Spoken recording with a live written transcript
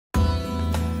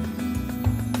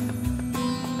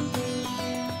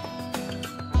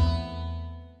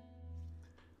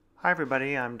Hi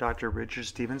everybody, I'm Dr. Richard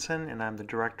Stevenson and I'm the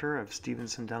Director of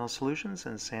Stevenson Dental Solutions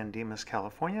in San Dimas,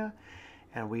 California,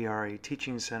 and we are a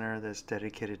teaching center that's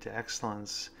dedicated to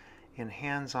excellence in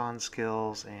hands-on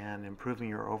skills and improving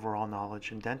your overall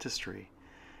knowledge in dentistry.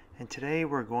 And today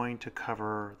we're going to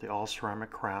cover the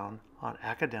all-ceramic crown on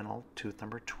Acadental tooth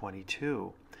number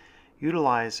 22,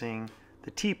 utilizing the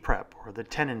T-prep or the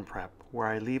tenon prep, where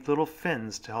I leave little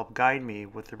fins to help guide me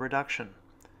with the reduction.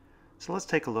 So let's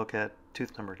take a look at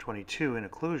tooth number 22 in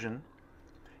occlusion.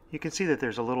 You can see that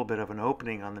there's a little bit of an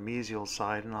opening on the mesial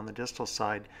side and on the distal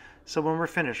side, so when we're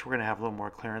finished we're going to have a little more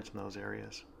clearance in those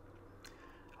areas.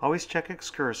 Always check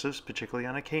excursives, particularly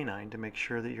on a canine, to make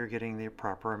sure that you're getting the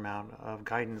proper amount of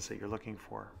guidance that you're looking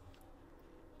for.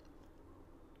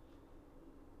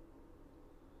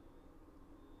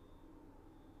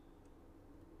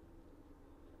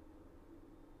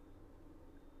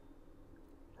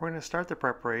 We're going to start the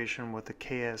preparation with the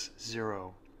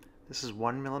𝐥𝐤𝐬. This is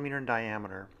 1 millimeter in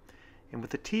diameter. And with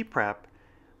the T-prep,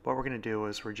 what we're going to do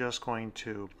is we're just going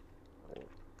to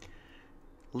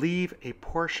leave a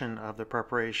portion of the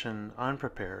preparation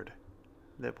unprepared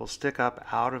that will stick up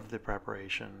out of the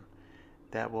preparation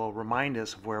that will remind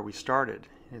us of where we started.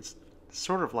 It's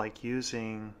sort of like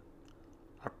using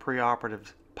a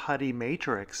preoperative putty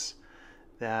matrix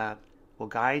that will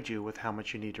guide you with how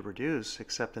much you need to reduce,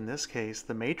 except in this case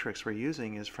the matrix we're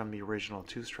using is from the original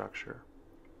tooth structure.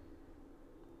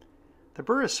 The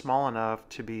burr is small enough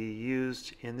to be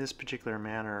used in this particular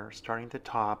manner, starting at the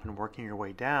top and working your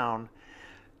way down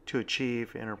to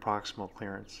achieve interproximal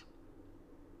clearance.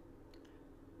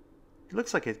 It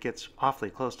looks like it gets awfully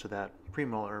close to that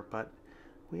premolar, but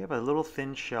we have a little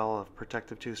thin shell of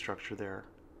protective tooth structure there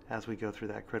as we go through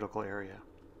that critical area.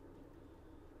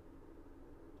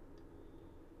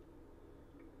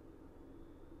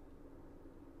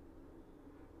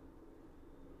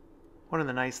 One of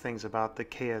the nice things about the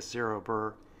𝐥𝐤𝐬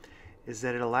burr is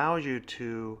that it allows you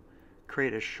to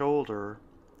create a shoulder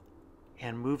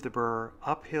and move the burr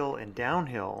uphill and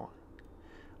downhill,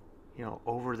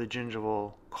 over the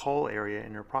gingival coal area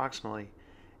interproximally,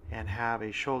 and have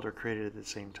a shoulder created at the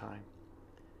same time.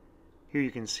 Here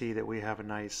you can see that we have a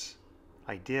nice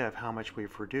idea of how much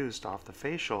we've reduced off the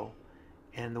facial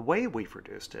and the way we've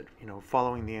reduced it,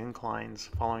 following the inclines,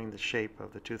 following the shape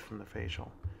of the tooth from the facial.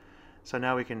 So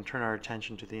now we can turn our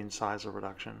attention to the incisal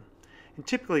reduction. And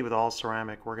typically with all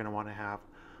ceramic, we're going to want to have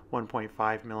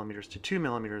 1.5 millimeters to 2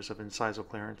 millimeters of incisal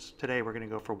clearance. Today we're going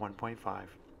to go for 1.5.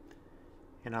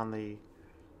 And on the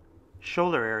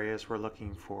shoulder areas, we're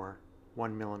looking for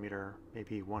 1 millimeter,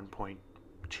 maybe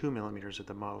 1.2 millimeters at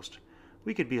the most.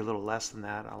 We could be a little less than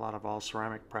that. A lot of all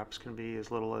ceramic preps can be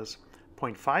as little as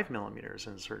 0.5 millimeters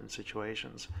in certain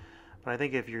situations. But I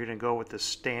think if you're going to go with the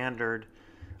standard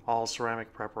all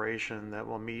ceramic preparation that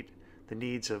will meet the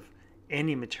needs of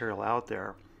any material out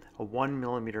there, a 1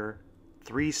 millimeter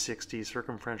 360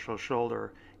 circumferential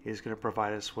shoulder is going to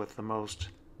provide us with the most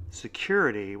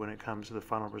security when it comes to the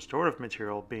final restorative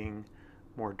material being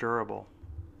more durable.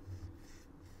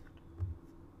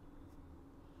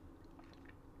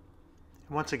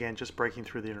 And once again, just breaking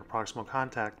through the interproximal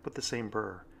contact with the same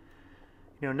burr.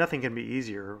 Nothing can be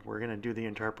easier. We're going to do the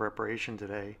entire preparation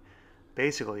today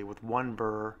basically with one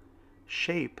burr,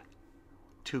 shape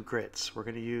 2 grits. We're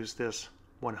going to use this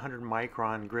 100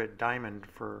 micron grit diamond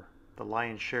for the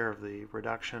lion's share of the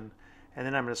reduction, and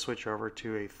then I'm going to switch over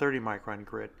to a 30 micron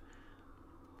grit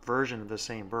version of the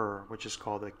same burr, which is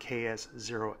called the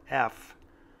𝐥𝐤𝐬F,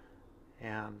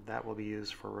 and that will be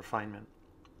used for refinement.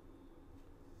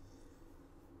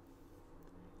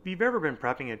 If you've ever been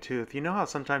prepping a tooth, you know how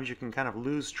sometimes you can kind of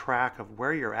lose track of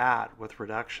where you're at with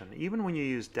reduction. Even when you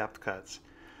use depth cuts,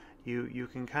 you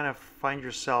can kind of find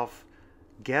yourself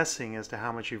guessing as to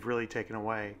how much you've really taken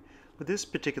away. With this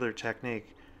particular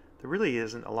technique, there really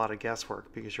isn't a lot of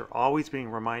guesswork because you're always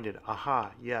being reminded, aha,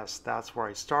 yes, that's where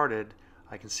I started.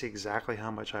 I can see exactly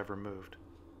how much I've removed.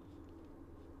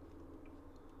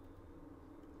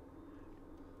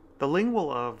 The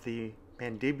lingual of the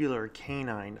mandibular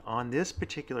canine on this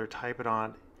particular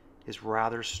typodont is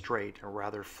rather straight or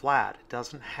rather flat. It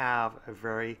doesn't have a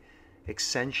very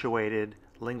accentuated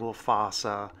lingual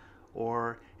fossa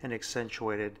or an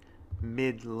accentuated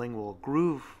mid-lingual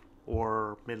groove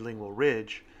or mid-lingual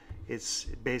ridge. It's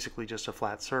basically just a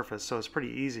flat surface, so it's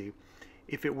pretty easy.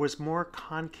 If it was more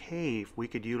concave, we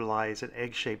could utilize an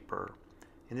egg-shaped burr.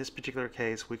 In this particular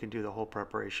case, we can do the whole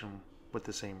preparation with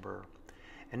the same burr.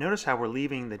 And notice how we're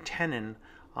leaving the tenon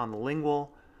on the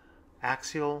lingual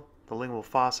axial, the lingual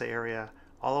fossa area,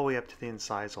 all the way up to the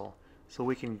incisal. So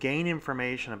we can gain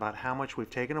information about how much we've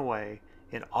taken away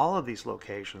in all of these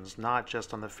locations, not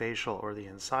just on the facial or the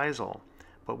incisal,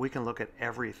 but we can look at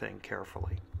everything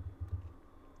carefully.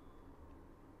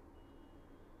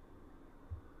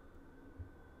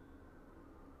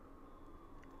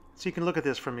 So you can look at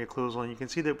this from the occlusal and you can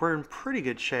see that we're in pretty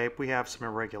good shape. We have some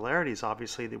irregularities,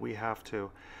 obviously, that we have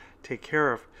to take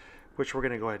care of, which we're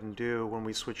going to go ahead and do when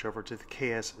we switch over to the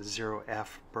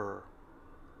KS0F burr.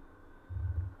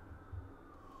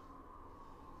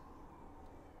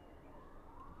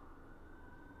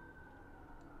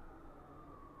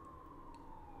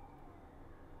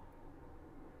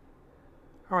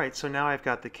 Alright, so now I've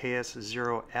got the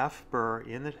KS0F burr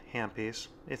in the handpiece.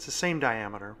 It's the same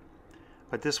diameter,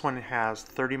 but this one has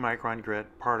 30 micron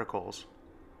grit particles.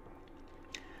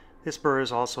 This burr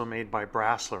is also made by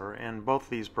Brasseler, and both of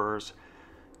these burrs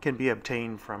can be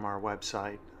obtained from our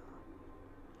website.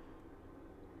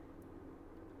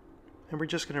 And we're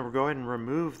just going to go ahead and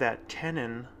remove that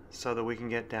tenon so that we can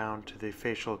get down to the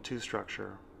facial tooth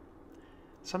structure.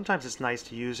 Sometimes it's nice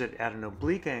to use it at an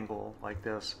oblique angle like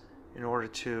this in order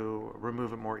to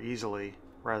remove it more easily,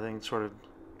 rather than sort of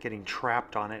getting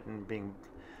trapped on it and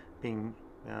being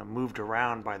moved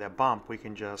around by that bump. We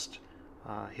can just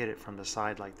hit it from the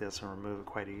side like this and remove it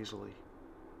quite easily.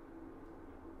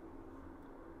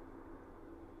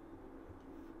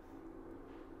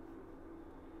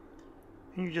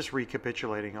 And you're just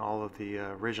recapitulating all of the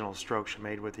original strokes you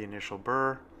made with the initial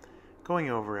burr, going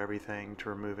over everything to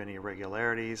remove any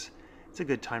irregularities. It's a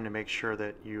good time to make sure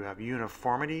that you have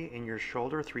uniformity in your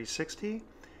shoulder 360.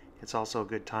 It's also a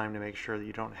good time to make sure that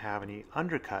you don't have any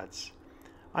undercuts.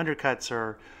 Undercuts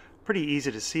are pretty easy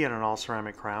to see on an all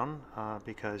ceramic crown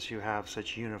because you have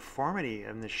such uniformity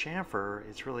in the chamfer.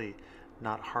 It's really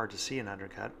not hard to see an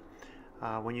undercut.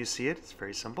 When you see it, it's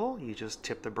very simple. You just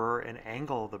tip the burr and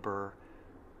angle the burr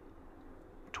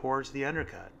towards the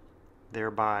undercut,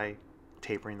 thereby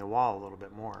tapering the wall a little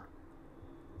bit more.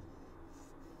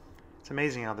 It's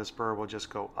amazing how this burr will just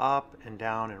go up and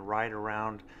down and right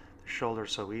around the shoulder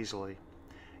so easily.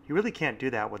 You really can't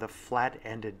do that with a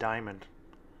flat-ended diamond.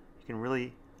 You can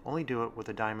really only do it with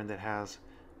a diamond that has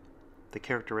the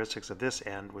characteristics of this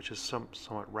end, which is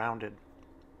somewhat rounded.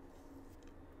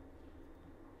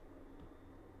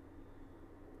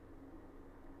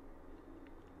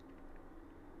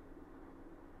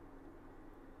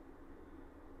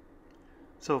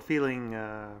 So feeling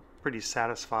pretty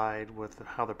satisfied with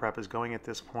how the prep is going at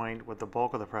this point, with the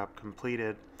bulk of the prep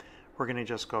completed, we're going to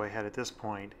just go ahead at this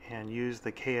point and use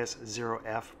the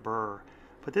KS0F burr,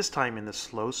 but this time in the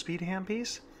slow speed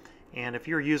handpiece. And if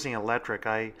you're using electric,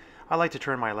 I like to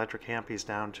turn my electric handpiece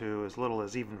down to as little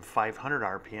as even 500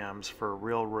 RPMs for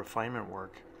real refinement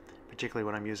work, particularly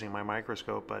when I'm using my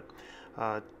microscope,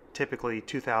 but typically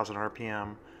 2000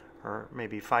 RPM or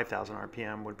maybe 5000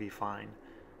 RPM would be fine.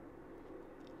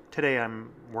 Today I'm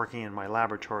working in my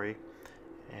laboratory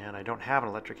and I don't have an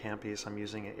electric handpiece. I'm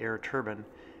using an air turbine,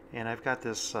 and I've got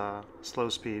this slow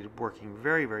speed working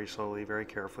very, very slowly, very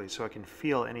carefully, so I can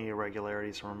feel any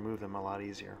irregularities and remove them a lot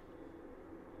easier.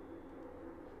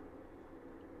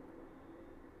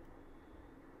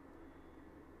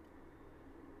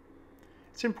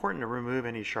 It's important to remove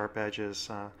any sharp edges.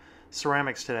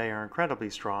 Ceramics today are incredibly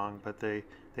strong, but they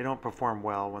don't perform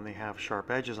well when they have sharp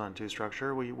edges on tooth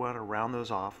structure. We want to round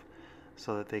those off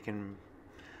so that they can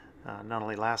not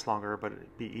only last longer,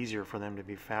 but be easier for them to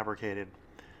be fabricated.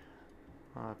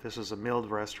 If this is a milled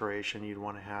restoration, you'd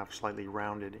want to have slightly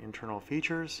rounded internal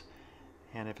features,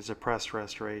 and if it's a pressed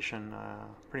restoration,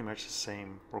 pretty much the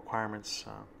same requirements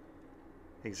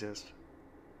exist.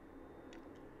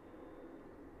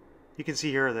 You can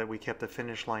see here that we kept the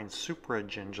finish line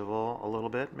supragingival a little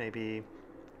bit, maybe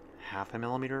half a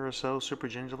millimeter or so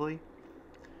supragingivally.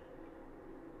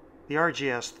 The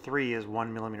RGS-3 is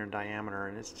 1 millimeter in diameter,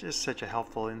 and it's just such a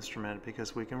helpful instrument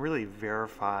because we can really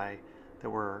verify that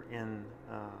we're in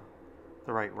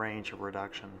the right range of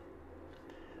reduction.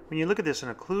 When you look at this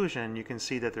in occlusion, you can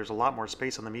see that there's a lot more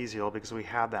space on the mesial because we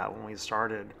had that when we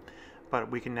started, but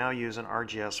we can now use an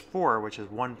RGS-4, which is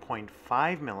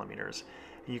 1.5 millimeters,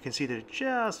 and you can see that it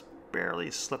just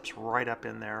barely slips right up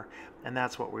in there, and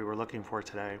that's what we were looking for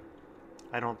today.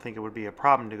 I don't think it would be a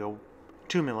problem to go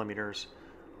 2 millimeters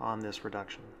on this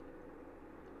reduction.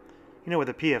 You know, with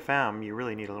a PFM, you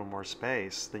really need a little more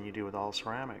space than you do with all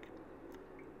ceramic.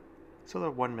 So the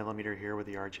 1 millimeter here with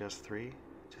the RGS-3,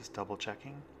 just double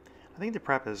checking. I think the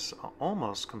prep is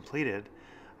almost completed.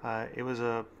 It was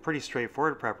a pretty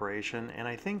straightforward preparation, and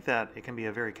I think that it can be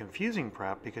a very confusing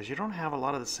prep because you don't have a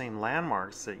lot of the same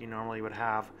landmarks that you normally would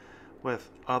have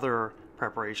with other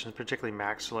preparations, particularly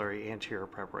maxillary anterior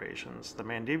preparations. The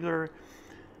mandibular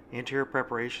anterior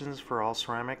preparations for all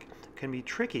ceramic can be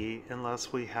tricky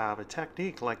unless we have a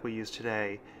technique like we use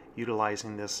today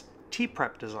utilizing this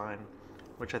T-prep design,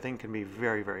 which I think can be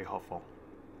very, very helpful.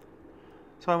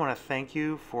 So I want to thank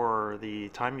you for the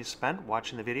time you spent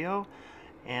watching the video,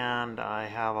 and I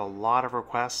have a lot of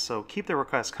requests, so keep the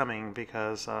requests coming,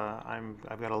 because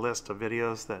I've got a list of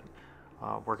videos that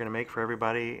we're going to make for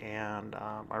everybody, and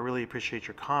I really appreciate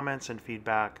your comments and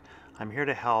feedback. I'm here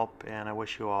to help, and I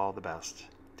wish you all the best.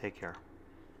 Take care.